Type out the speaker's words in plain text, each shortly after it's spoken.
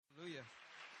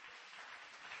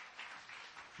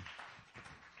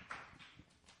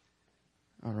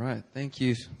All right. Thank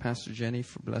you, Pastor Jenny,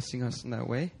 for blessing us in that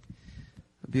way.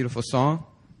 A beautiful song.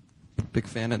 Big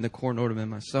fan of the corn ornament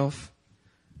myself.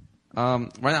 Right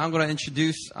now, I'm going to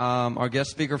introduce our guest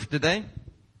speaker for today.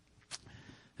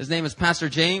 His name is Pastor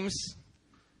James.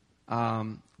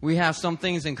 We have some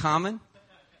things in common.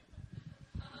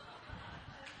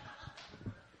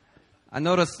 I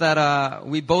noticed that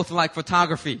we both like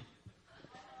photography.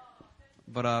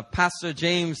 But Pastor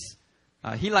James,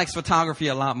 he likes photography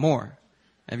a lot more.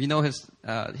 And if you know his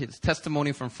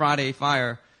testimony from Friday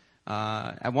Fire,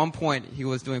 at one point he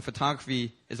was doing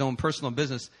photography, his own personal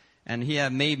business, and he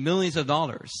had made millions of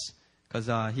dollars because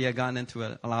he had gotten into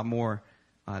it a lot more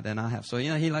than I have. So,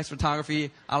 he likes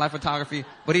photography. I like photography,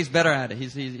 but he's better at it.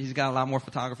 He's got a lot more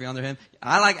photography under him.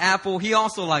 I like Apple. He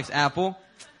also likes Apple.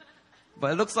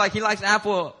 But it looks like he likes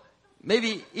Apple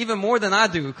maybe even more than I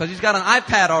do because he's got an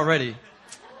iPad already.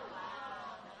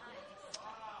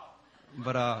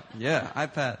 But, yeah,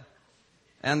 iPad.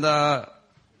 And, I'm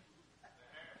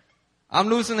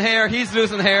losing hair. He's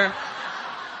losing hair.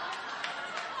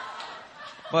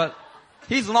 But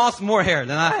he's lost more hair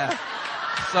than I have.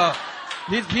 So,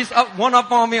 he's one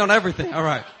up on me on everything. All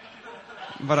right.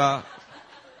 But,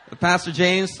 Pastor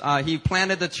James, he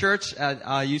planted the church at,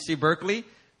 UC Berkeley.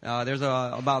 There's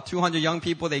about 200 young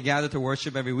people. They gather to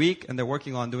worship every week, and they're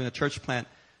working on doing a church plant,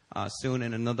 soon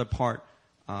in another part,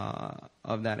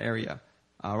 of that area.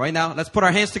 Right now, let's put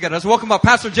our hands together. Let's welcome up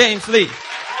Pastor James Lee.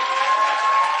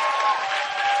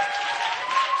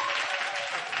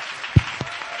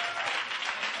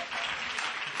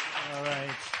 All right.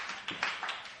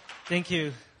 Thank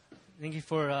you. Thank you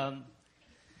for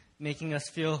making us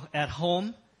feel at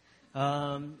home.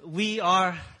 We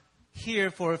are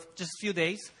here for just a few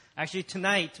days. Actually,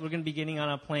 tonight, we're going to be getting on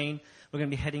a plane. We're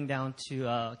going to be heading down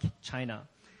to China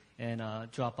and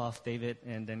drop off David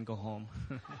and then go home.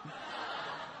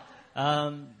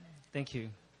 Thank you.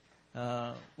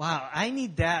 Wow, I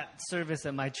need that service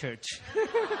at my church.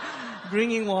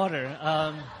 Bringing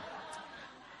water.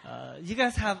 You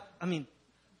guys have,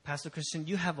 Pastor Christian,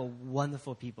 you have a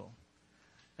wonderful people.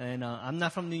 And I'm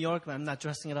not from New York, I'm not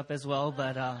dressing it up as well,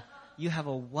 but you have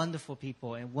a wonderful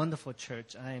people and wonderful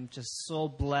church. I am just so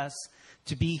blessed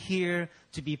to be here,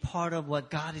 to be part of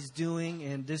what God is doing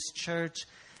in this church.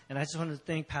 And I just want to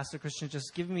thank Pastor Christian for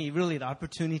just giving me really the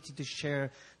opportunity to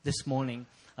share this morning.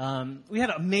 We had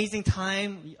an amazing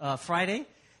time Friday.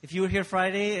 If you were here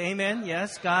Friday, amen.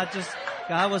 Yes, God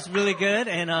was really good.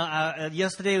 And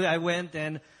yesterday I went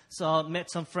and met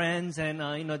some friends and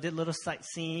did a little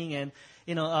sightseeing. And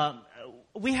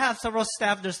we have several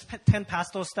staff. There's 10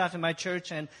 pastoral staff in my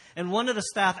church, and one of the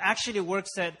staff actually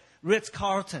works at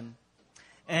Ritz-Carlton.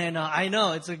 And I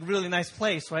know it's a really nice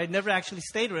place, right? Never actually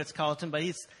stayed at Ritz-Carlton, but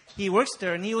he works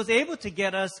there, and he was able to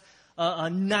get us a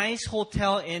nice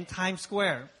hotel in Times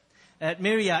Square at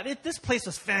Marriott. This place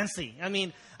was fancy.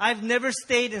 I've never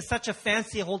stayed in such a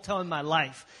fancy hotel in my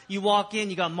life. You walk in,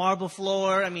 you got marble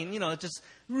floor. Just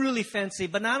really fancy.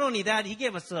 But not only that, he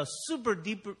gave us a super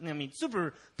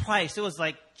price. It was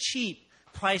like cheap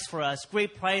price for us,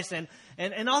 great price, and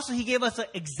also he gave us an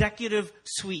executive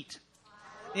suite.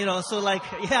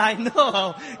 I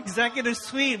know, executive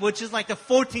suite, which is like the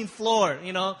 14th floor,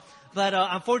 But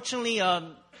unfortunately,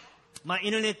 my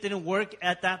internet didn't work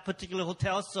at that particular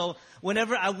hotel. So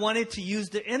whenever I wanted to use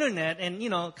the internet,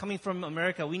 and, coming from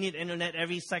America, we need internet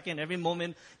every second, every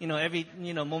moment, every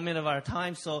moment of our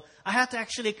time. So I had to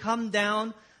actually come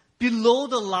down below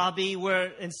the lobby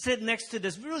and sit next to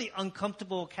this really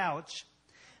uncomfortable couch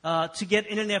to get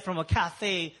internet from a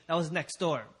cafe that was next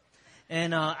door.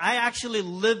 And I actually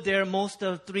lived there most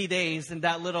of 3 days in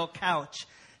that little couch.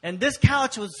 And this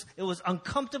couch was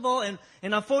uncomfortable. And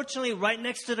unfortunately, right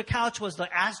next to the couch was the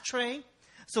ashtray.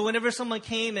 So whenever someone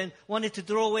came and wanted to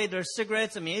throw away their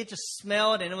cigarettes, it just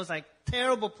smelled. And it was like a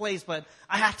terrible place. But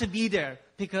I had to be there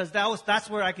because that's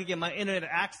where I could get my internet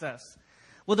access.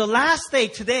 Well, the last day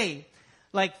today,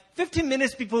 like 15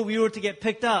 minutes before we were to get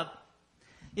picked up,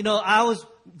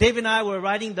 Dave and I were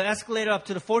riding the escalator up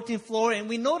to the 14th floor, and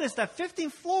we noticed that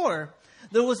 15th floor,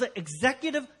 there was an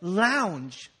executive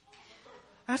lounge.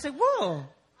 I was like, whoa,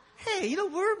 hey,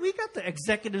 we got the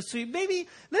executive suite. Maybe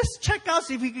let's check out,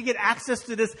 see if we could get access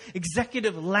to this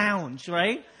executive lounge,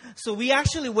 right? So we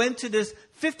actually went to this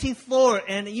 15th floor,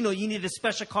 and, you needed a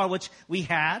special car, which we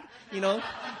had,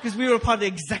 because we were part of the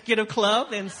executive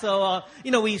club. And so,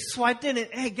 we swiped in, and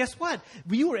hey, guess what?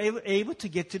 We were able to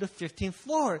get to the 15th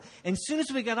floor. And as soon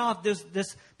as we got off, there's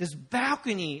this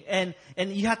balcony, and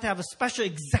you have to have a special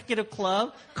executive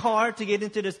club car to get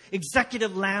into this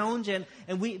executive lounge. And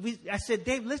I said,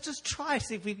 Dave, let's just try,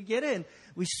 see if we could get in.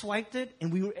 We swiped it,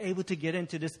 and we were able to get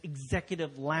into this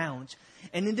executive lounge.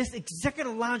 And in this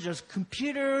executive lounge, there's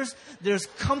computers, there's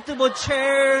comfortable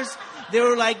chairs. They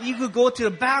were like, you could go to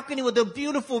the balcony with a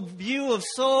beautiful view of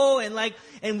Seoul. And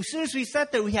as soon as we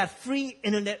sat there, we had free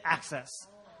internet access.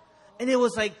 And it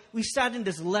was like, we sat in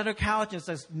this leather couch, and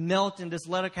just melt in this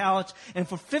leather couch. And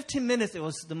for 15 minutes, it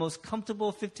was the most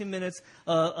comfortable 15 minutes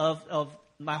of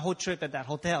my whole trip at that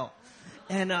hotel.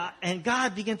 And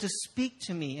God began to speak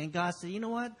to me. And God said, you know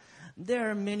what?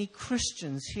 There are many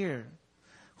Christians here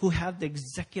who have the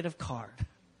executive card,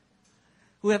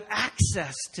 who have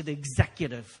access to the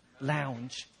executive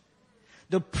lounge,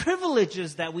 the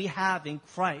privileges that we have in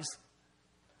Christ.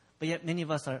 But yet many of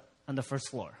us are on the first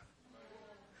floor,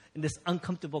 in this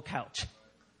uncomfortable couch.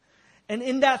 And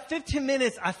in that 15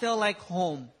 minutes, I felt like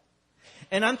home.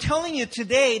 And I'm telling you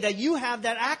today that you have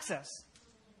that access.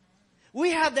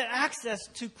 We have that access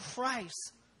to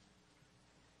Christ.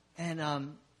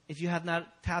 And if you have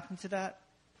not tapped into that,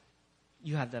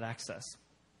 you have that access.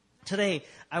 Today,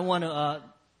 I want to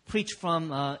preach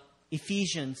from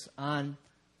Ephesians on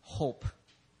hope.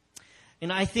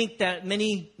 And I think that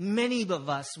many of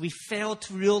us, we fail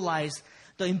to realize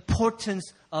the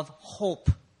importance of hope.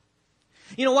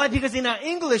 You know why? Because in our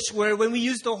English word, when we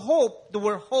use the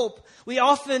word hope, we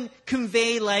often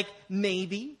convey like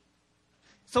maybe.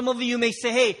 Some of you may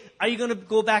say, hey, are you going to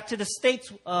go back to the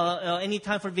States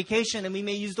anytime for vacation? And we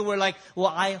may use the word like, well,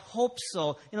 I hope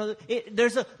so. You know,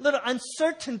 there's a little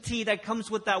uncertainty that comes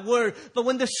with that word. But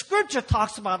when the scripture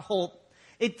talks about hope,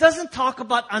 it doesn't talk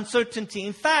about uncertainty.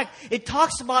 In fact, it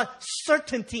talks about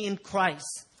certainty in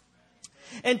Christ.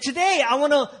 And today, I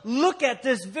want to look at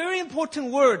this very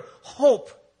important word,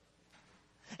 hope.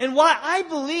 And why I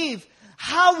believe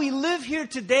how we live here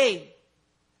today,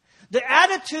 the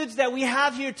attitudes that we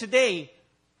have here today,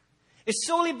 is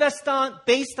solely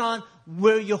based on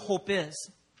where your hope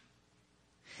is.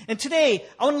 And today,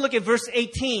 I want to look at verse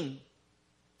 18.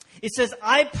 It says,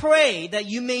 I pray that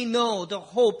you may know the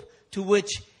hope to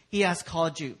which He has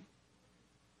called you.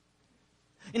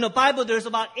 In the Bible, there's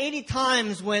about 80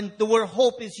 times when the word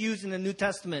hope is used in the New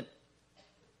Testament.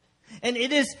 And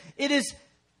it is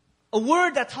a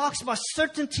word that talks about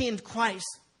certainty in Christ.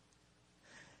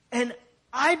 And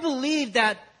I believe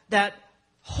that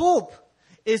hope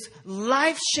is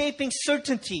life-shaping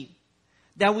certainty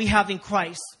that we have in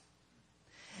Christ.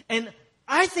 And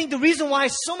I think the reason why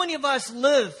so many of us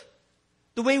live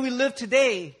the way we live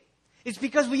today is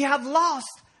because we have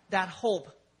lost that hope.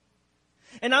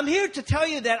 And I'm here to tell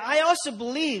you that I also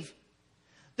believe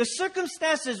the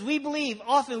circumstances we believe,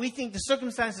 often we think the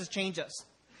circumstances change us.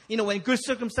 You know, when good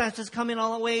circumstances come in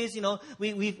all ways, you know,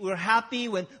 we're happy.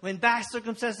 When bad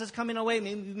circumstances come in our way,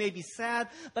 we may be sad.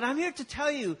 But I'm here to tell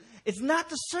you, it's not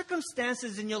the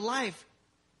circumstances in your life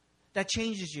that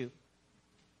changes you,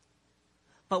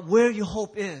 but where your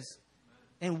hope is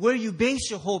and where you base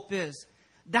your hope is.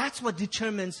 That's what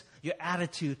determines your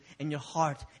attitude and your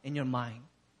heart and your mind.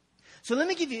 So let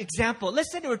me give you an example.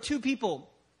 Let's say there were two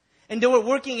people and they were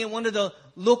working in one of the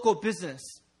local business.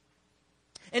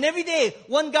 And every day,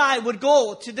 one guy would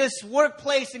go to this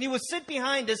workplace and he would sit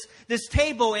behind this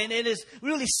table, and it is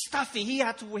really stuffy. He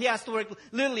has to work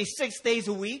literally 6 days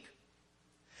a week.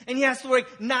 And he has to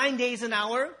work 9 days an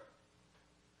hour.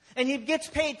 And he gets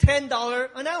paid $10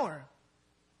 an hour.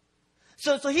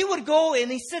 So he would go and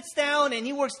he sits down and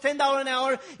he works $10 an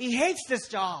hour. He hates this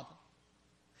job.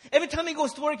 Every time he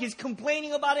goes to work, he's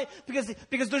complaining about it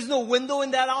because there's no window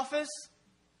in that office.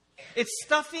 It's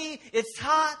stuffy. It's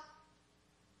hot.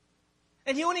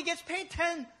 And he only gets paid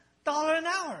 $10 an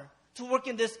hour to work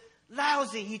in this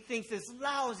he thinks this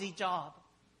lousy job.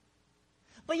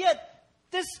 But yet,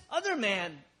 this other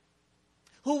man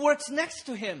who works next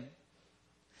to him,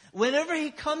 whenever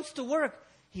he comes to work,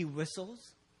 he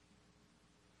whistles.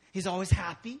 He's always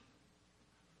happy.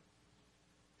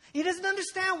 He doesn't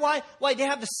understand why they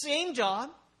have the same job.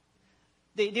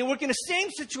 They work in the same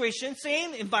situation,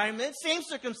 same environment, same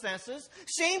circumstances,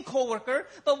 same coworker.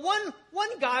 But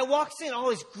one guy walks in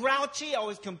always grouchy,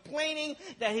 always complaining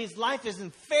that his life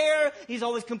isn't fair. He's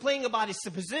always complaining about his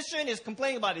position. He's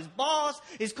complaining about his boss,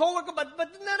 his coworker. But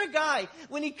another guy,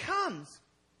 when he comes,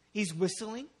 he's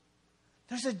whistling.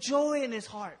 There's a joy in his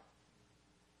heart.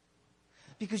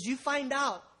 Because you find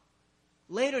out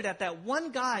later that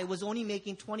one guy was only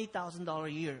making $20,000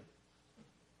 a year.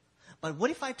 But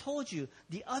what if I told you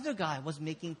the other guy was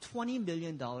making $20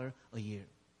 million a year?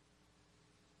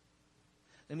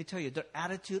 Let me tell you, their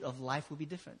attitude of life would be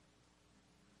different.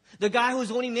 The guy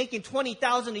who's only making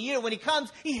 $20,000 a year, when he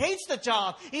comes, he hates the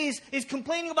job. He's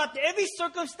complaining about every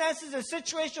circumstances and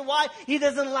situation why he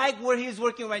doesn't like where he's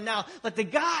working right now. But the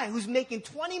guy who's making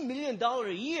 $20 million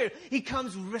a year, he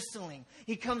comes whistling.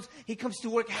 He comes to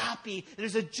work happy.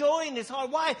 There's a joy in his heart.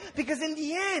 Why? Because in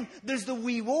the end, there's the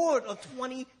reward of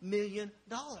 $20 million.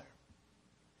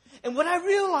 And what I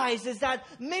realize is that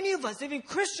many of us, even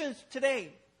Christians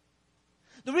today,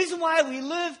 the reason why we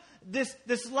live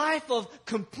this life of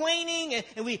complaining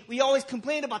and we always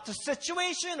complain about the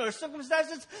situation or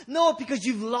circumstances. No, because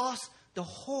you've lost the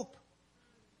hope.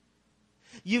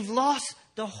 You've lost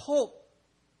the hope.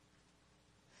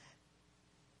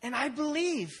 And I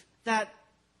believe that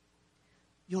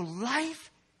your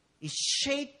life is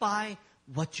shaped by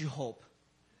what you hope.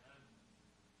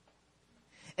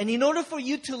 And in order for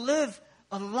you to live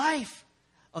a life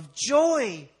of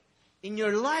joy in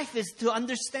your life is to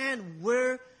understand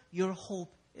where your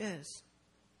hope is.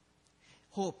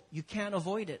 Hope, you can't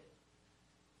avoid it.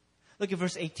 Look at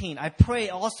verse 18. I pray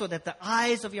also that the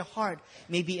eyes of your heart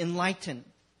may be enlightened,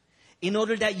 in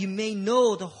order that you may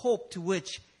know the hope to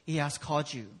which He has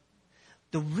called you,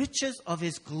 the riches of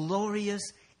His glorious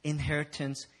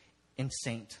inheritance in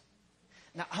saints.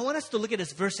 Now, I want us to look at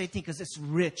this verse 18 because it's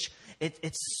rich.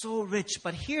 It's so rich.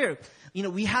 But here,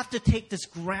 we have to take this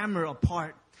grammar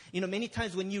apart. Many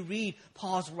times when you read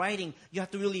Paul's writing, you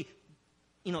have to really,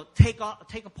 take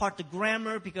apart the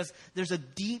grammar because there's a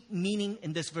deep meaning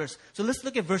in this verse. So let's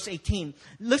look at verse 18.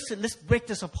 Let's break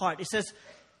this apart. It says,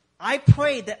 I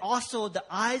pray that also the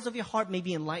eyes of your heart may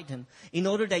be enlightened, in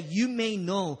order that you may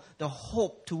know the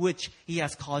hope to which He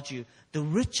has called you, the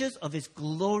riches of His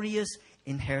glorious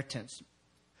inheritance.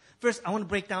 First, I want to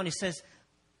break down. It says,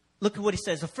 look at what he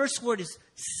says. The first word is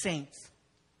saints.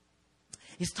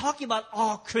 He's talking about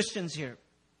all Christians here.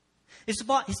 He's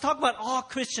talking about all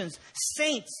Christians,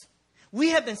 saints. We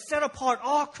have been set apart,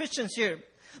 all Christians here.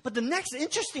 But the next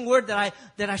interesting word that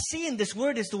I see in this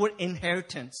word is the word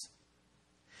inheritance.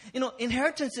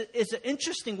 Inheritance is an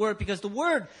interesting word because the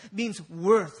word means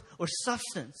worth or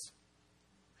substance.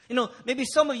 Maybe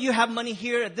some of you have money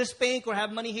here at this bank or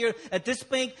have money here at this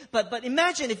bank. But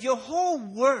imagine if your whole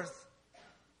worth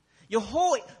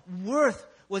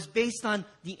was based on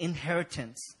the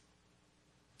inheritance.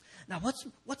 Now,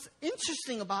 what's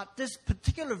interesting about this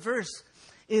particular verse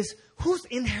is whose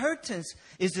inheritance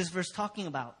is this verse talking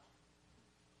about?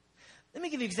 Let me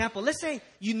give you an example. Let's say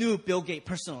you knew Bill Gates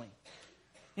personally.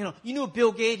 You knew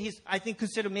Bill Gates. He's, I think,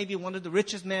 considered maybe one of the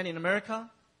richest men in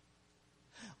America.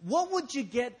 What would you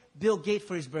get Bill Gates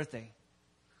for his birthday?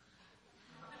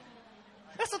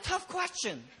 That's a tough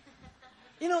question.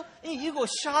 You go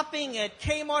shopping at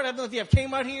Kmart. I don't know if you have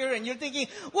Kmart here, and you're thinking,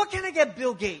 what can I get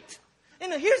Bill Gates?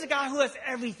 Here's a guy who has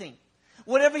everything.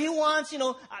 Whatever he wants,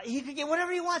 he could get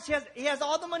whatever he wants. He has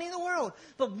all the money in the world.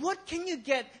 But what can you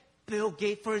get Bill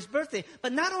Gates for his birthday?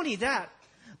 But not only that,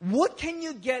 what can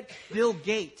you get Bill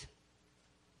Gates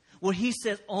where he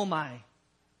says, oh my,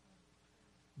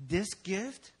 this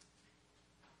gift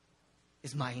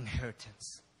is my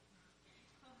inheritance.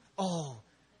 Oh,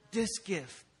 this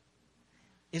gift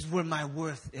is where my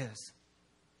worth is.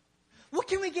 What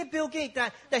can we get Bill Gates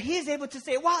that he is able to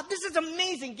say, wow, this is an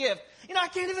amazing gift. I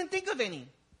can't even think of any.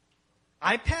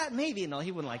 iPad? Maybe. No,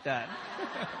 he wouldn't like that.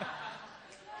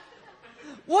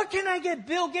 What can I get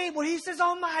Bill Gates where he says,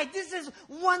 oh my, this is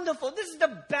wonderful. This is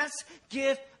the best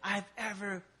gift I've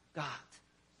ever got.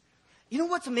 You know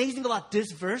what's amazing about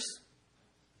this verse?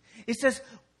 It says,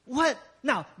 what?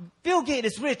 Now, Bill Gates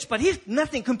is rich, but he's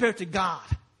nothing compared to God.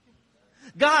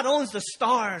 God owns the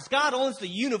stars. God owns the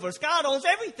universe. God owns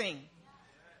everything.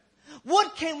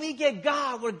 What can we get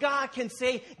God where God can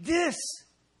say, this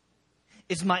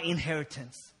is my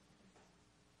inheritance?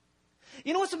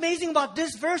 You know what's amazing about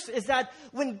this verse is that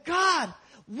when God,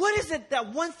 what is it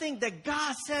that one thing that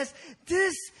God says,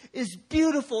 this is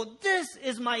beautiful, this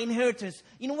is my inheritance.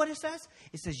 You know what it says?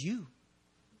 It says you,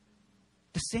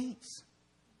 the saints.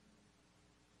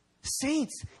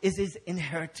 Saints is His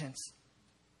inheritance.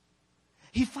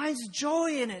 He finds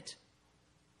joy in it.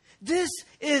 This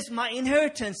is my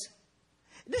inheritance.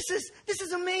 This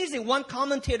is amazing. One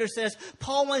commentator says,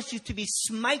 Paul wants you to be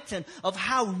smitten of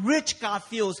how rich God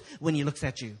feels when He looks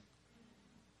at you.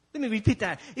 Let me repeat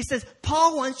that. It says,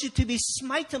 Paul wants you to be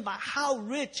smitten by how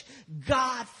rich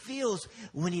God feels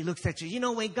when He looks at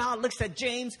you. When God looks at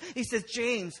James, He says,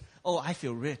 James, oh, I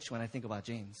feel rich when I think about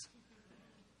James.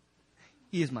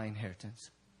 He is my inheritance.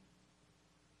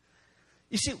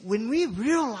 You see, when we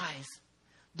realize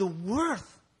the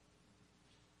worth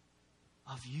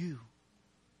of you,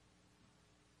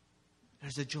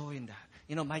 there's a joy in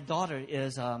that. My daughter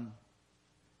is,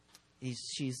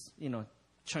 she's,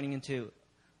 turning into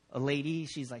a lady.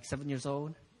 She's like 7 years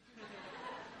old.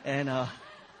 And,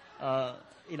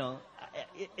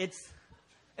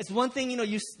 it's one thing,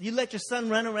 you let your son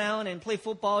run around and play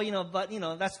football, but,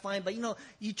 that's fine. But,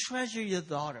 you treasure your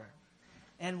daughter.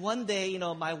 And one day,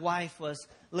 my wife was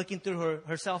looking through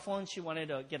her cell phone. She wanted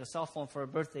to get a cell phone for her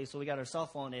birthday, so we got her cell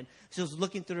phone. And she was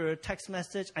looking through her text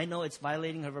message. I know it's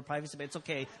violating her privacy, but it's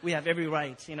okay. We have every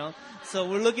right, So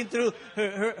we're looking through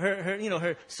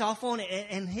her cell phone.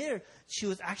 And here, she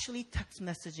was actually text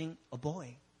messaging a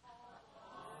boy.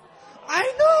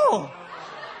 I know!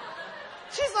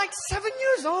 She's like 7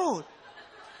 years old.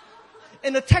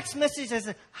 And the text message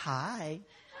says, hi.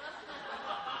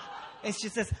 And she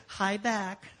says, hi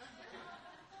back.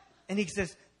 And he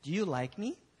says, do you like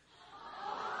me?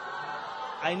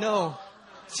 I know.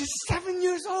 She's 7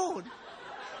 years old.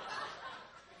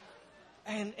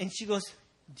 And she goes,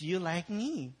 do you like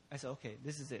me? I said, okay,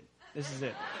 this is it.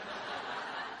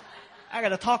 I got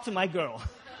to talk to my girl.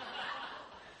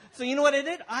 So you know what I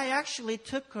did? I actually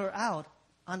took her out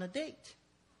on a date.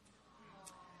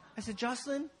 I said,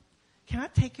 Jocelyn, can I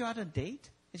take you out on a date?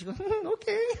 And she goes,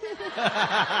 okay.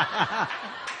 I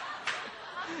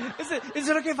said, is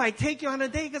it okay if I take you on a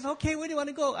date? She goes, okay, where do you want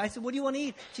to go? I said, what do you want to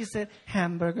eat? She said,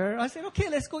 hamburger. I said, okay,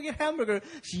 let's go get hamburger.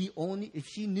 If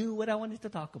she knew what I wanted to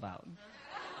talk about.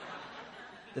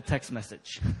 The text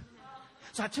message.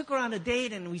 So I took her on a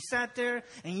date and we sat there.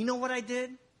 And you know what I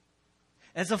did?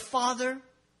 As a father,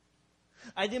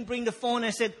 I didn't bring the phone.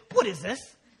 I said, what is this?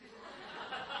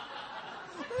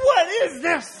 What is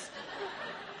this?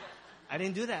 I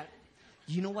didn't do that.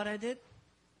 You know what I did?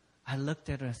 I looked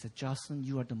at her and I said, Jocelyn,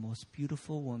 you are the most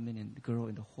beautiful woman and girl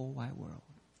in the whole wide world.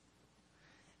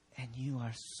 And you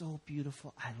are so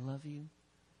beautiful. I love you.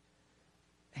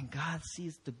 And God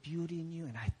sees the beauty in you.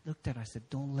 And I looked at her and I said,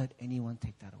 don't let anyone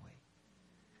take that away.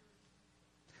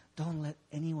 Don't let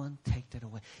anyone take that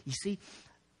away. You see,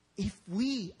 if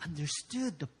we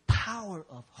understood the power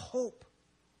of hope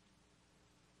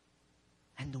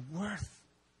and the worth,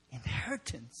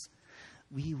 inheritance,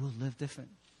 we will live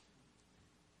different.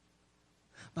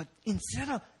 But instead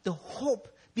of the hope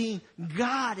being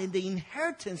God and the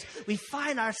inheritance, we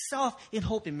find ourselves in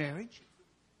hope in marriage.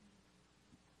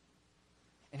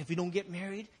 And if we don't get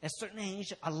married at a certain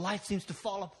age, our life seems to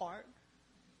fall apart.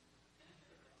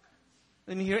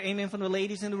 Let me hear amen from the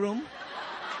ladies in the room.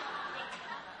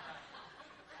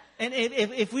 And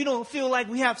if we don't feel like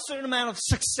we have a certain amount of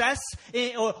success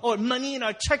or money in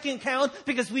our checking account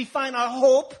because we find our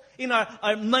hope in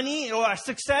our money or our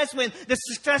success, when the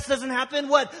success doesn't happen,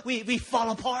 we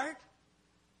fall apart.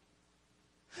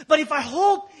 But if our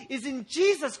hope is in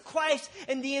Jesus Christ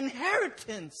and the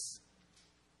inheritance,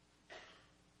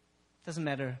 it doesn't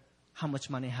matter how much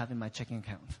money I have in my checking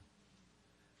account.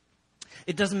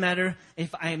 It doesn't matter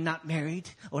if I am not married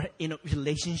or in a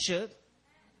relationship.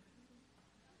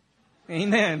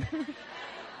 Amen.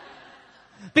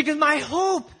 Because my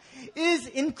hope is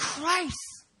in Christ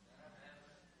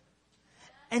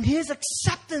and His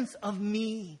acceptance of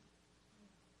me.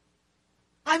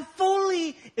 I'm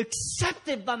fully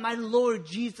accepted by my Lord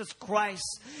Jesus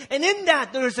Christ. And in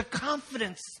that there is a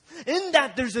confidence. In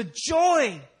that there's a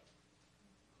joy.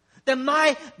 That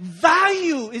my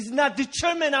value is not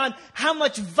determined on how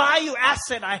much value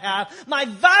asset I have. My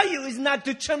value is not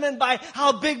determined by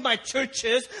how big my church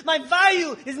is. My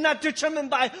value is not determined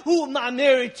by who I'm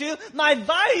married to. My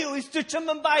value is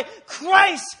determined by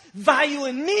Christ's value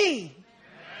in me.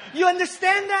 You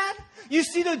understand that? You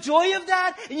see the joy of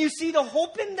that, and you see the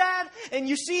hope in that, and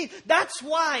you see that's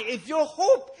why if your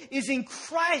hope is in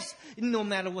Christ, no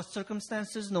matter what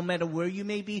circumstances, no matter where you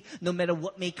may be, no matter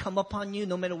what may come upon you,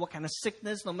 no matter what kind of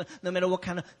sickness, no matter what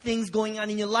kind of things going on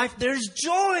in your life, there's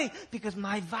joy because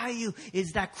my value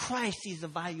is that Christ sees the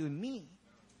value in me.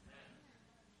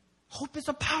 Hope is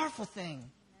a powerful thing.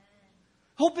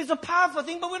 Hope is a powerful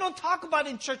thing, but we don't talk about it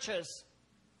in churches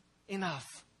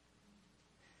enough.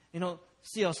 You know,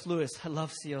 C.S. Lewis, I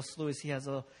love C.S. Lewis. He has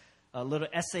a little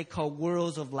essay called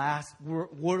Worlds of Last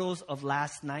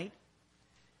Night.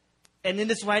 And in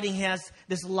this writing, he has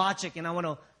this logic, and I want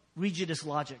to read you this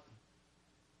logic.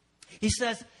 He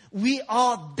says, we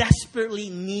all desperately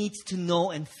need to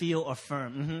know and feel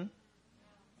affirmed. Mm-hmm.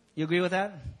 You agree with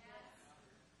that?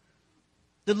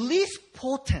 The least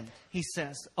potent, he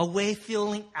says, a way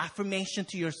feeling affirmation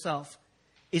to yourself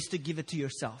is to give it to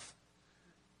yourself.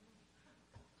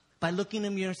 By looking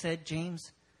in the mirror and said,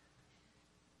 James,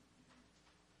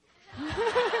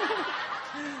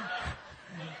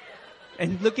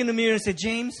 and look in the mirror and say,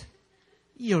 James,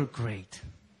 you're great.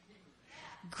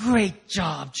 Great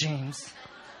job, James.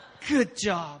 Good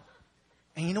job.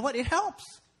 And you know what? It helps.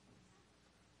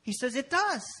 He says it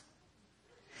does.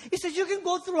 He says you can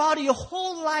go throughout your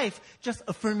whole life just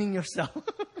affirming yourself.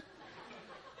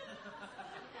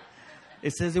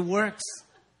 It says it works.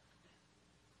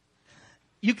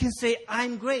 You can say,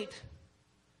 I'm great.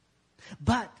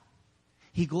 But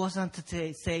he goes on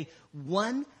to say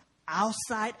one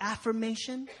outside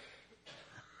affirmation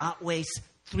outweighs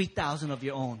 3,000 of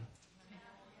your own.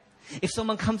 If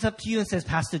someone comes up to you and says,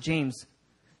 Pastor James,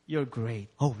 you're great.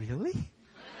 Oh, really?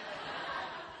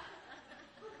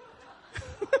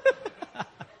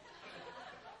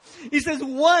 He says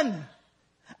one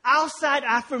outside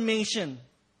affirmation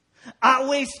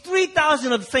outweighs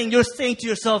 3,000 of saying you're saying to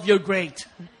yourself, you're great.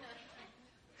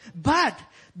 But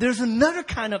there's another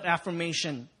kind of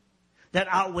affirmation that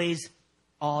outweighs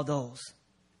all those.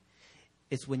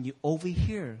 It's when you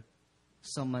overhear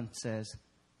someone says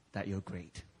that you're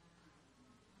great.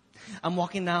 I'm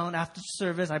walking down after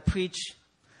service, I preach.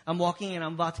 I'm walking and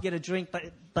I'm about to get a drink,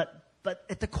 but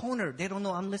at the corner, they don't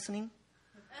know I'm listening.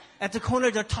 At the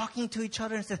corner, they're talking to each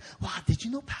other and say, wow, did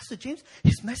you know Pastor James?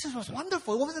 His message was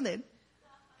wonderful, wasn't it?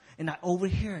 And I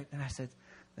overhear it, and I said,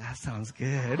 that sounds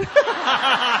good.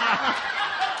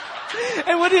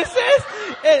 And what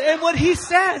he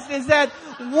says is that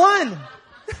one,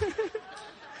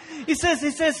 he says,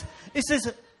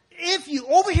 if you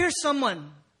overhear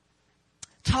someone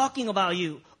talking about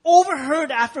you,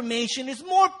 overheard affirmation is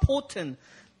more potent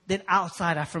than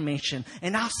outside affirmation.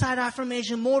 And outside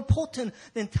affirmation more potent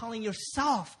than telling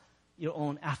yourself your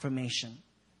own affirmation.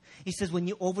 He says when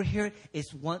you overhear it,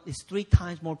 it's 3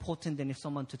 times more potent than if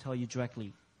someone to tell you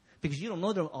directly. Because you don't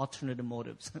know their alternative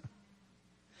motives.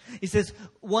 He says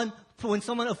when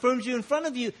someone affirms you in front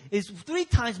of you, is 3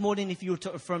 times more than if you were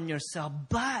to affirm yourself.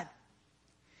 But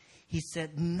he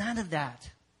said none of that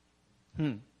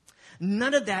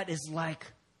is like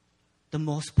the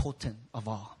most potent of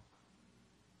all.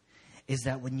 Is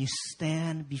that when you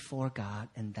stand before God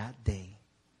in that day,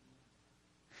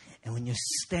 and when you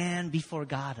stand before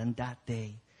God on that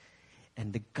day,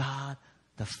 and God,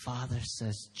 the Father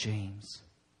says, James,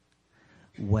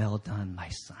 well done, my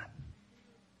son.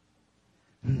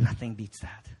 Nothing beats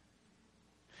that.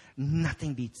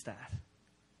 Nothing beats that.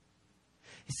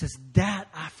 It says that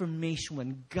affirmation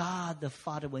when God, the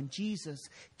Father, when Jesus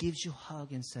gives you a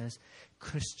hug and says,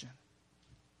 Christian,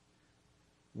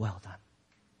 well done,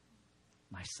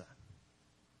 my son.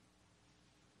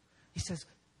 He says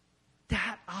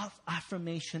that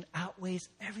affirmation outweighs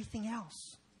everything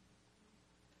else.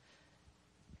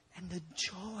 And the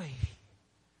joy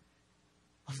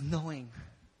of knowing,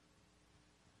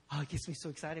 it gets me so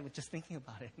excited with just thinking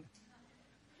about it.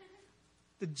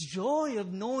 The joy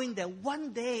of knowing that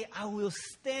one day I will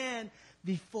stand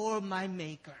before my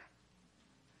Maker.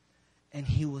 And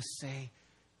He will say,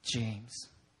 James,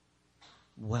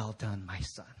 well done, my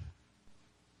son.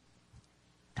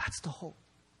 That's the hope.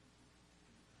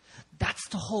 That's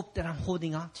the hope that I'm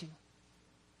holding on to.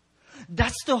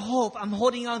 That's the hope I'm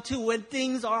holding on to when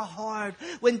things are hard.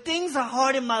 When things are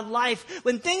hard in my life.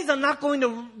 When things are not going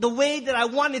the way that I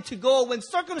want it to go. When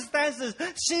circumstances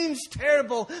seems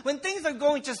terrible. When things are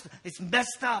going it's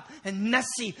messed up and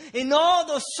messy. In all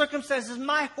those circumstances,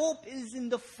 my hope is in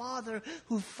the Father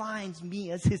who finds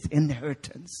me as His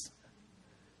inheritance.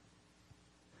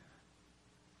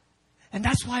 And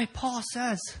that's why Paul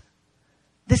says,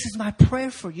 this is my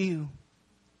prayer for you.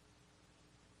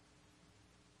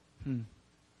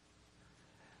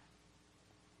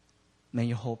 May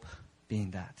your hope be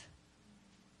in that.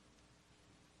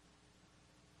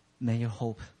 May your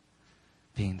hope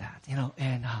be in that.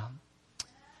 And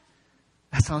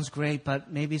that sounds great,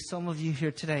 but maybe some of you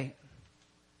here today,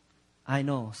 I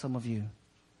know some of you,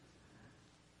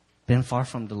 been far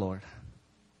from the Lord.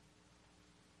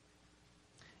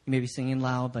 You may be singing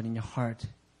loud, but in your heart,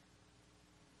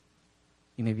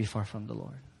 you may be far from the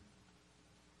Lord.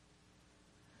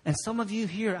 And some of you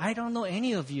here, I don't know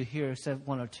any of you here except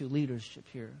 1 or 2 leadership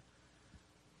here,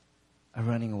 are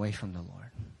running away from the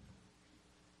Lord.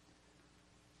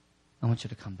 I want you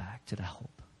to come back to that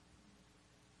hope.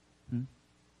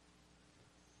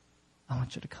 I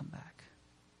want you to come back.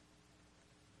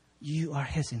 You are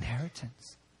His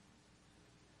inheritance.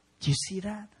 Do you see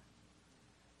that?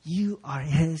 You are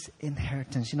His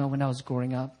inheritance. When I was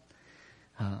growing up,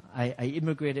 I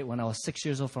immigrated when I was 6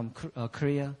 years old from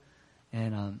Korea.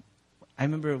 And I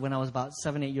remember when I was about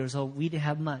 7, 8 years old, we didn't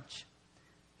have much.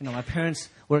 My parents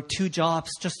worked 2 jobs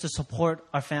just to support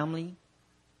our family.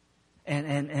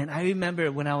 And I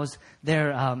remember when I was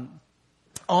there,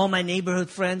 all my neighborhood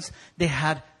friends, they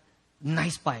had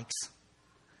nice bikes.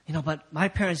 But my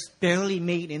parents barely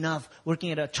made enough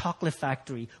working at a chocolate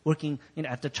factory, working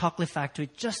at the chocolate factory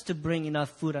just to bring enough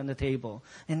food on the table.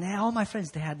 And then all my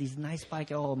friends, they had these nice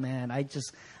bikes. Oh man, I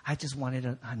just wanted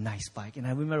a nice bike. And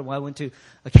I remember I went to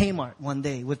a Kmart one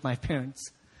day with my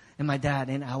parents and my dad,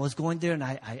 and I was going there, and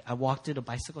I walked to the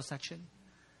bicycle section,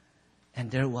 and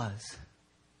there was.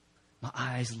 My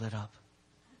eyes lit up,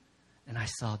 and I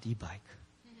saw D-Bike.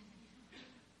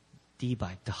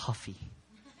 D-Bike, the Huffy.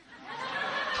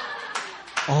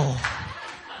 Oh,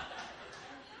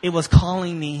 it was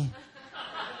calling me.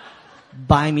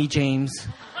 Buy me, James.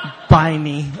 Buy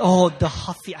me. Oh, the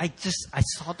Huffy. I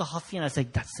saw the Huffy and I was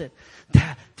like, that's it.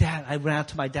 Dad. I ran out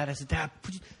to my dad. I said, Dad,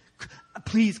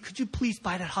 could you please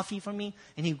buy that Huffy for me?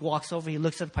 And he walks over, he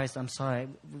looks at the price. I'm sorry,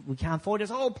 we can't afford this.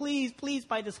 Oh, please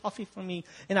buy this Huffy for me.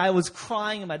 And I was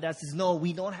crying and my dad says, no,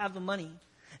 we don't have the money.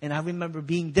 And I remember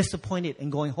being disappointed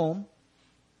and going home.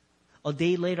 A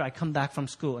day later, I come back from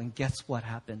school, and guess what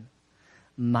happened?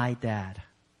 My dad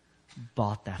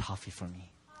bought that Huffy for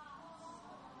me.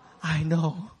 I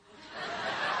know.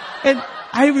 And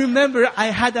I remember I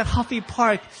had that Huffy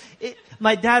parked.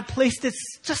 My dad placed it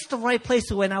just the right place.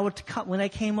 So when I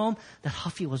came home, the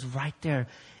Huffy was right there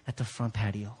at the front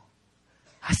patio.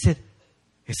 I said,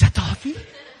 is that the Huffy?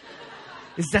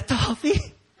 Is that the Huffy?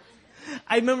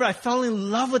 I remember I fell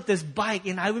in love with this bike,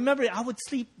 and I remember I would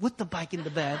sleep with the bike in the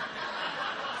bed.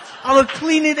 I would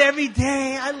clean it every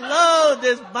day. I love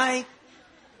this bike.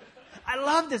 I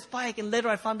love this bike. And later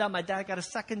I found out my dad got a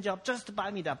second job just to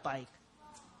buy me that bike.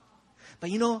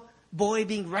 But boy,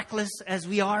 being reckless as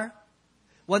we are,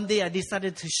 one day I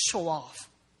decided to show off.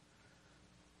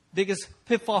 Biggest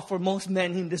pitfall for most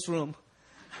men in this room.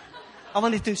 I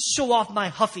wanted to show off my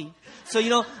Huffy. So,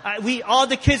 all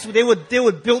the kids, they would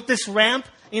build this ramp,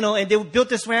 and they would build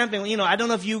this ramp, and, I don't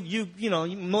know if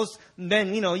most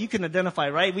men, you can identify,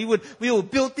 right? We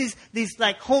would build these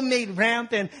like homemade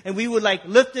ramp, and we would like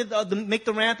lift it, make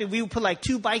the ramp, and we would put like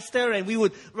 2 bikes there, and we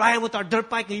would ride with our dirt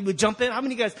bike, and we would jump in. How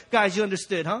many guys, you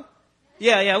understood, huh?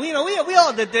 Yeah. We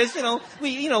all did this,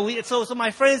 So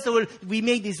my friends, we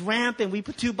made this ramp, and we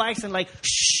put 2 bikes, and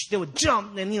they would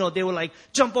jump, and, they would like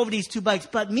jump over these 2 bikes.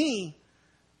 But me,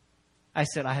 I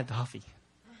said, I had the Huffy.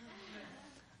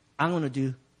 I'm going to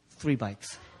do 3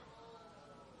 bikes.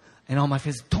 And all my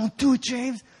friends, don't do it,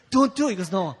 James. Don't do it. He goes,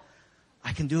 no,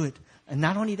 I can do it. And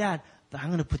not only that, but I'm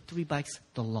going to put 3 bikes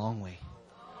the long way.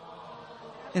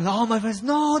 And all my friends,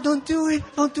 no, don't do it.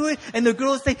 Don't do it. And the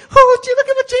girls say, oh, gee, look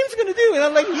at what James is going to do. And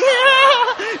I'm like, yeah.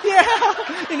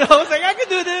 I was like, I can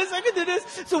do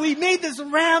this. So we made this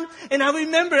ramp. And I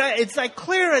remember it's like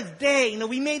clear as day.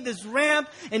 We made this ramp.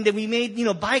 And then we made,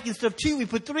 bike instead of 2, we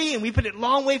put 3. And we put it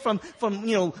long way from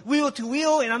wheel to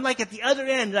wheel. And I'm like at the other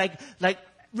end, like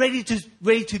ready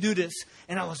to do this.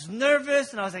 And I was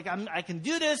nervous, and I was like, I can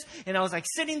do this. And I was like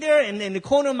sitting there, and in the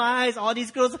corner of my eyes, all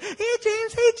these girls, hey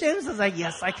James. I was like,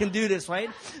 yes, I can do this, right?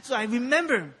 So I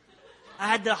remember I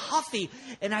had the Huffy,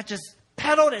 and I just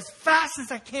pedaled as fast as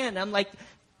I can. I'm like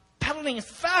pedaling as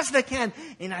fast as I can,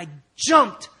 and I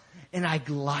jumped, and I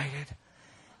glided.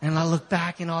 And I looked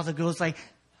back, and all the girls like,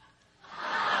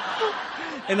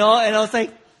 and I was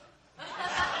like,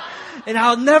 and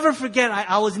I'll never forget,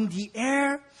 I was in the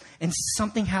air, and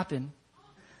something happened.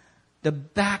 The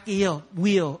back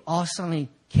wheel all suddenly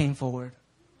came forward.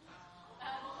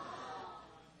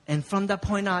 And from that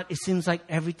point on, it seems like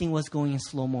everything was going in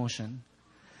slow motion.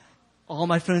 All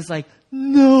my friends like,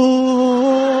 no.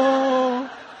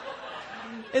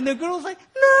 And the girl was like,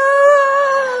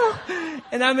 no.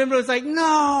 And I remember it was like,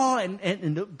 no.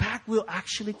 And the back wheel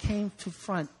actually came to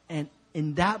front. And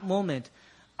in that moment,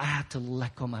 I had to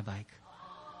let go of my bike.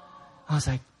 I was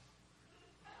like,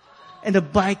 and the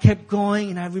bike kept going,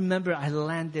 and I remember I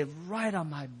landed right on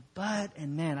my butt,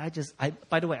 and man,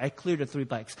 by the way, I cleared the 3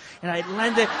 bikes, and I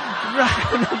landed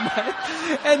right on the butt,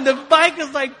 and the bike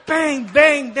was like bang,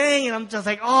 bang, bang, and I'm just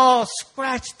like all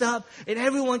scratched up, and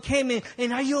everyone came in,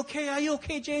 and are you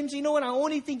okay, James? You know what, the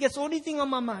only thing on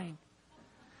my mind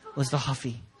was the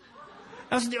Huffy.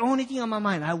 That was the only thing on my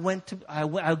mind.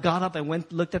 I got up and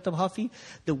looked at the Huffy.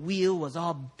 The wheel was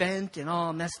all bent and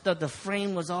all messed up. The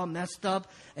frame was all messed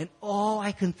up. And all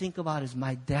I can think about is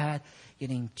my dad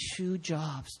getting 2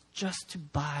 jobs just to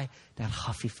buy that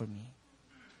Huffy for me.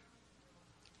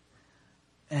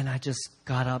 And I just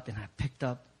got up and I picked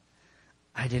up.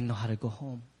 I didn't know how to go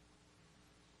home.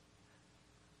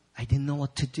 I didn't know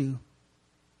what to do.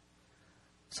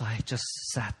 So I just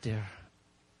sat there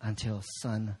until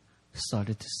sun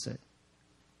started to set.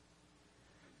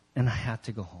 And I had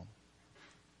to go home.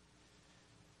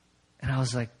 And I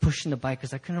was like pushing the bike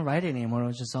because I couldn't ride it anymore. It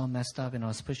was just all messed up. And I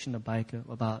was pushing the bike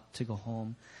about to go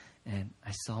home. And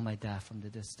I saw my dad from the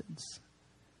distance.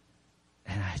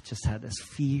 And I just had this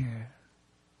fear.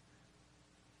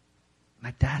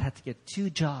 My dad had to get 2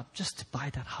 jobs just to buy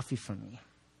that Huffy for me.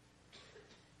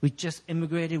 We just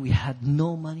immigrated. We had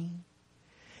no money.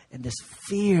 And this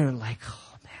fear, like,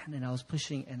 oh man. And I was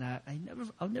pushing. And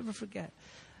I'll never forget.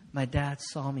 My dad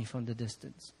saw me from the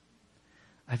distance.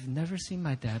 I've never seen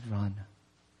my dad run.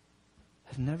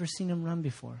 I've never seen him run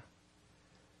before.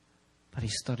 But he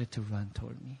started to run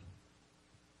toward me.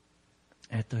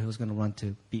 I thought he was going to run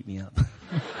to beat me up.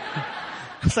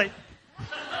 I was like...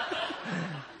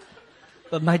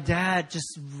 But my dad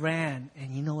just ran.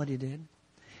 And you know what he did?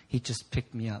 He just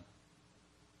picked me up.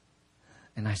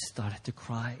 And I started to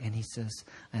cry. And he says...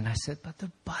 And I said, but the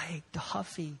bike, the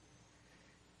Huffy.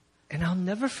 And I'll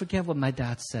never forget what my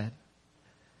dad said.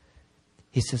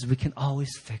 He says, we can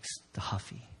always fix the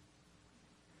Huffy.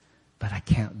 But I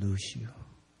can't lose you.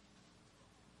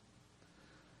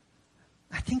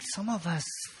 I think some of us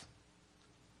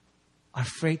are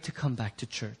afraid to come back to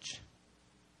church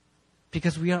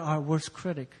because we are our worst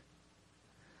critic.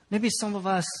 Maybe some of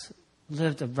us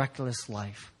lived a reckless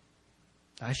life.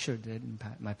 I sure did in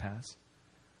my past.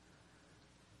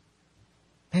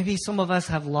 Maybe some of us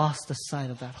have lost the sight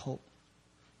of that hope.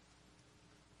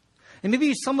 And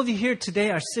maybe some of you here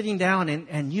today are sitting down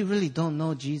and you really don't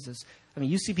know Jesus. I mean,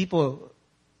 you see people,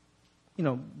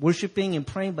 worshiping and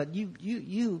praying, but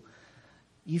you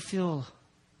feel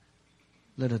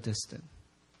a little distant.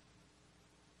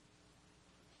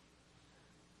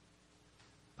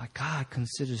 But God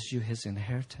considers you His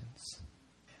inheritance.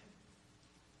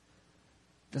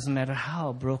 Doesn't matter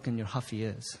how broken your Huffy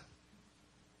is.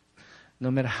 No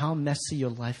matter how messy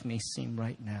your life may seem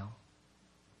right now.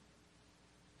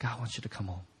 God wants you to come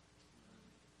home.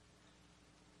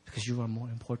 Because you are more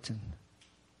important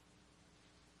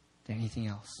than anything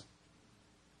else.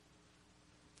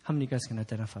 How many of you guys can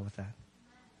identify with that?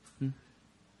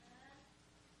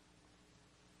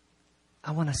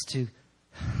 I want us to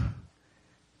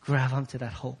grab onto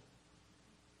that hope.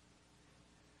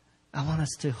 I want us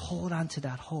to hold on to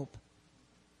that hope.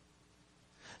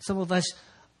 Some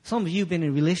of you have been in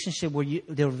a relationship where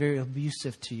they were very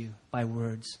abusive to you by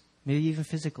words, maybe even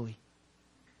physically.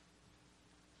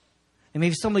 And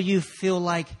maybe some of you feel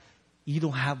like you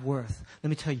don't have worth. Let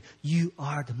me tell you, you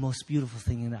are the most beautiful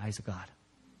thing in the eyes of God.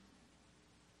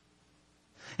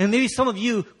 And maybe some of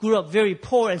you grew up very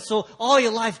poor, and so all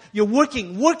your life you're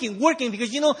working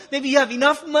because maybe you have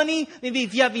enough money. Maybe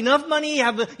if you have enough money, you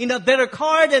have a better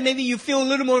car, and maybe you feel a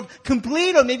little more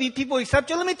complete, or maybe people accept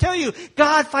you. Let me tell you,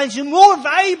 God finds you more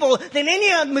valuable than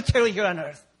any other material here on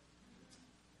earth.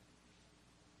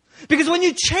 Because when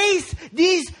you chase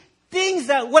these things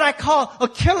that what I call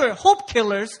hope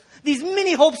killers, these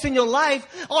mini hopes in your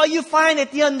life, all you find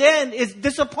at the end is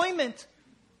disappointment.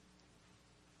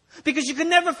 Because you can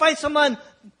never find someone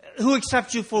who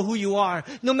accepts you for who you are.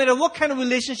 No matter what kind of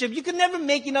relationship, you can never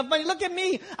make enough money. Look at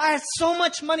me. I had so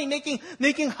much money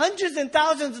making hundreds and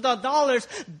thousands of dollars,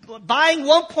 buying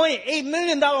 $1.8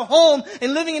 million home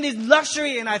and living in this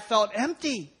luxury, and I felt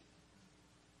empty.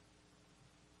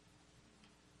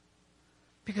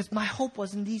 Because my hope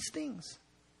was in these things.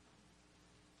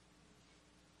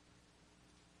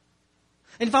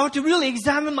 And if I were to really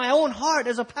examine my own heart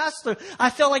as a pastor, I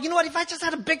felt like, if I just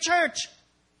had a big church,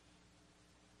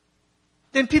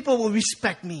 then people will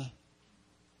respect me.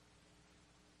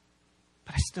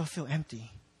 But I still feel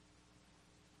empty.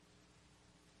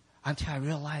 Until I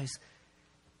realize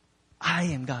I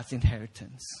am God's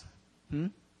inheritance.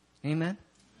 Amen?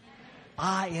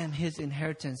 I am His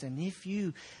inheritance. And if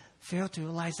you fail to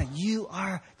realize that you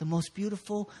are the most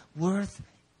beautiful worth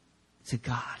to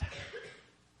God,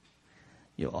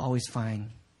 you'll always find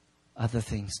other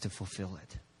things to fulfill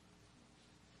it.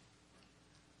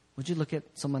 Would you look at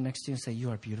someone next to you and say, you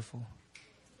are beautiful?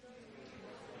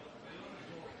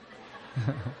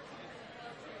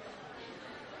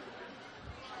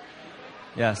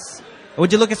 Yes.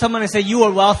 Would you look at someone and say, you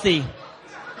are wealthy?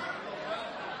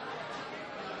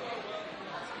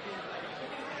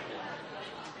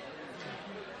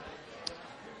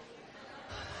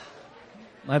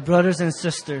 My brothers and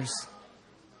sisters,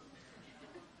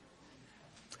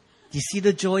 do you see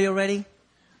the joy already?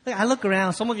 I look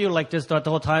around. Some of you are like this throughout the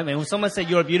whole time. And when someone says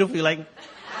you're beautiful, you're like...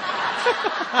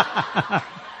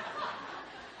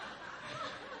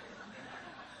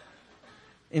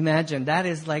 Imagine, that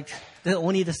is like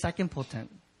only the second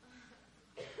potent.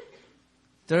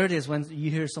 Third is when you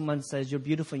hear someone says you're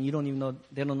beautiful and you don't even know,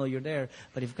 they don't know you're there.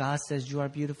 But if God says you are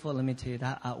beautiful, let me tell you,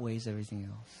 that outweighs everything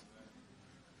else.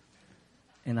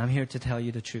 And I'm here to tell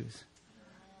you the truth.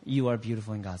 You are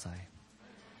beautiful in God's eye.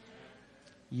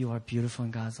 You are beautiful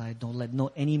in God's eye. Don't let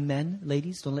any men,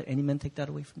 ladies, don't let any men take that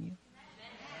away from you.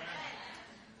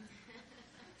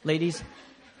 Ladies,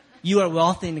 you are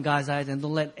wealthy in God's eyes, and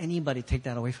don't let anybody take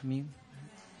that away from you.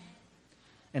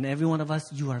 And every one of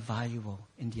us, you are valuable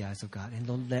in the eyes of God. And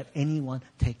don't let anyone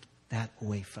take that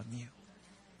away from you.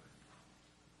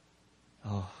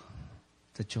 Oh,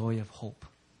 the joy of hope.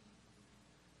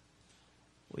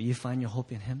 Will you find your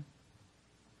hope in Him?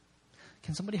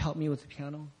 Can somebody help me with the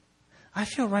piano? I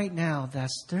feel right now that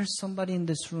there's somebody in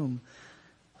this room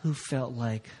who felt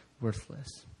like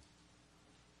worthless.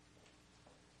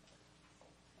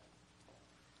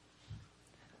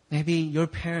 Maybe your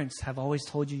parents have always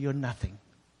told you you're nothing.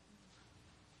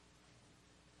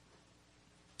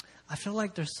 I feel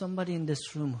like there's somebody in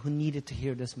this room who needed to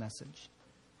hear this message.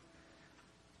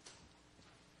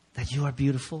 That you are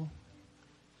beautiful.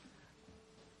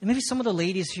 And maybe some of the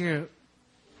ladies here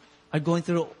are going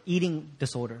through eating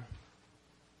disorder.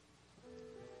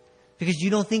 Because you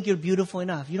don't think you're beautiful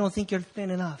enough. You don't think you're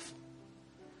thin enough.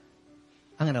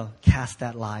 I'm going to cast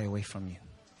that lie away from you.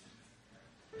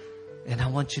 And I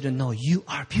want you to know you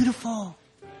are beautiful.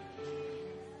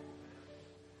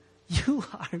 You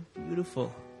are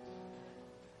beautiful.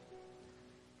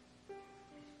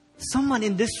 Someone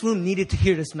in this room needed to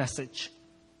hear this message.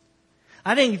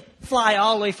 I didn't fly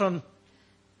all the way from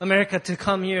America to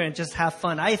come here and just have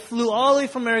fun. I flew all the way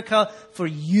from America for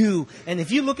you. And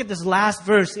if you look at this last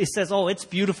verse, it says, oh, it's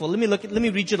beautiful. Let me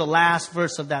read you the last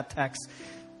verse of that text.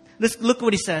 Let's look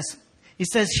what he says. He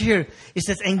says here, it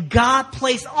says, and God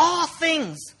placed all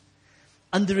things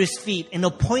under His feet and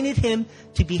appointed Him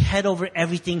to be head over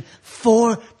everything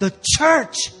for the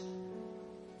church.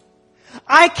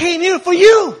 I came here for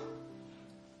you.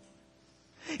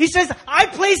 He says, I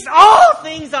placed all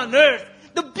things on earth,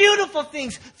 the beautiful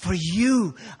things, for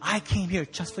you. I came here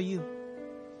just for you.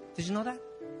 Did you know that?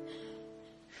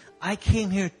 I came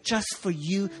here just for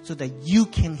you so that you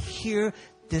can hear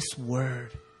this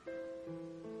word.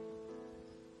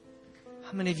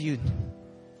 How many of you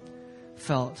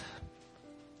felt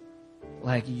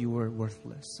like you were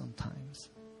worthless sometimes?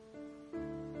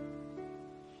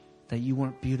 That you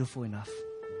weren't beautiful enough?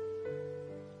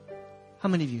 How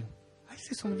many of you? I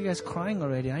see some of you guys crying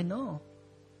already. I know.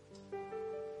 How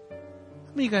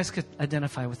many of you guys could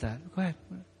identify with that? Go ahead.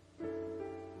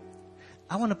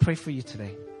 I want to pray for you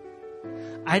today.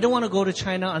 I don't want to go to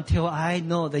China until I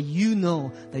know that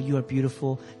you are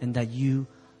beautiful and that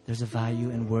there's a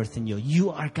value and worth in you. You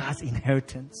are God's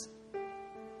inheritance.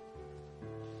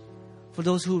 For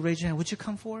those who raise your hand, would you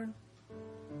come forward?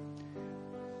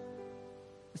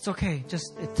 It's okay.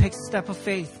 It takes a step of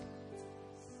faith.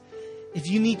 If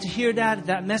you need to hear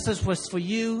that message was for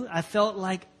you. I felt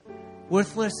like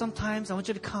worthless sometimes. I want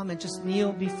you to come and just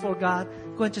kneel before God. Go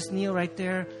ahead and just kneel right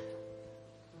there.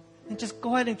 And just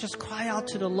go ahead and just cry out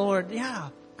to the Lord. Yeah,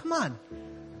 come on.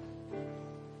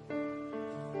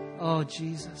 Oh,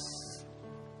 Jesus.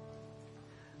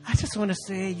 I just want to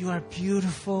say you are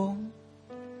beautiful.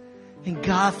 And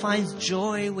God finds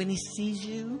joy when He sees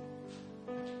you.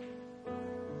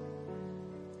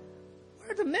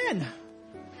 Where are the men?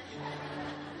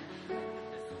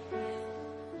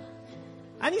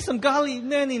 I need some godly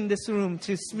men in this room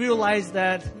to realize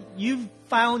that you've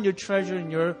found your treasure in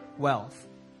your wealth.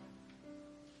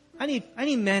 I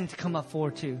need men to come up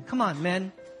forward too. Come on,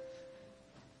 men.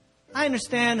 I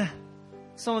understand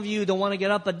some of you don't want to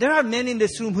get up, but there are men in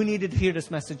this room who needed to hear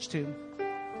this message too.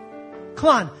 Come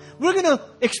on. We're going to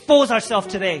expose ourselves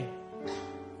today.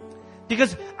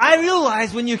 Because I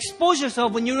realize when you expose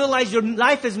yourself, when you realize your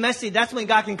life is messy, that's when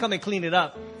God can come and clean it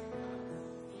up.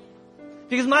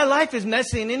 Because my life is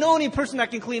messy, and the only person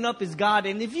that can clean up is God.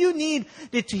 And if you need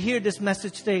to hear this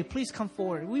message today, please come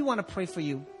forward. We want to pray for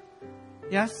you.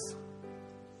 Yes?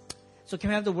 So can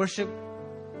we have the worship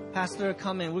pastor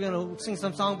come in? We're going to sing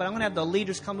some song, but I'm going to have the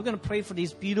leaders come. We're going to pray for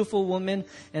these beautiful women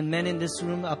and men in this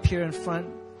room up here in front.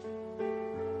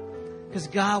 Because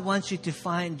God wants you to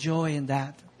find joy in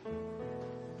that.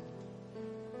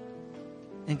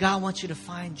 And God wants you to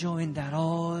find joy in that.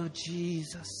 Oh,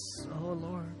 Jesus. Oh,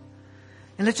 Lord.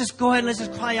 And let's just go ahead and let's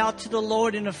just cry out to the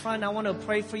Lord in the front. I want to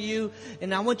pray for you.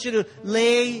 And I want you to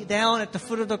lay down at the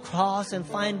foot of the cross and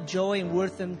find joy and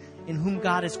worth in whom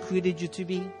God has created you to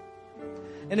be.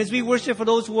 And as we worship, for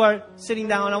those who are sitting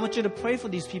down, I want you to pray for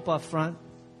these people up front.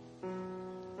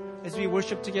 As we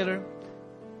worship together.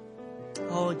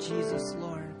 Oh, Jesus,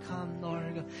 Lord. Come,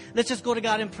 Lord. Let's just go to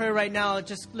God in prayer right now.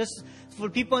 For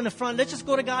people in the front, let's just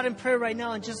go to God in prayer right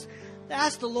now and just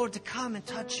ask the Lord to come and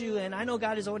touch you. And I know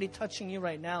God is already touching you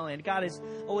right now. And God is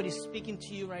already speaking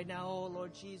to you right now. Oh,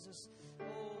 Lord Jesus. Oh.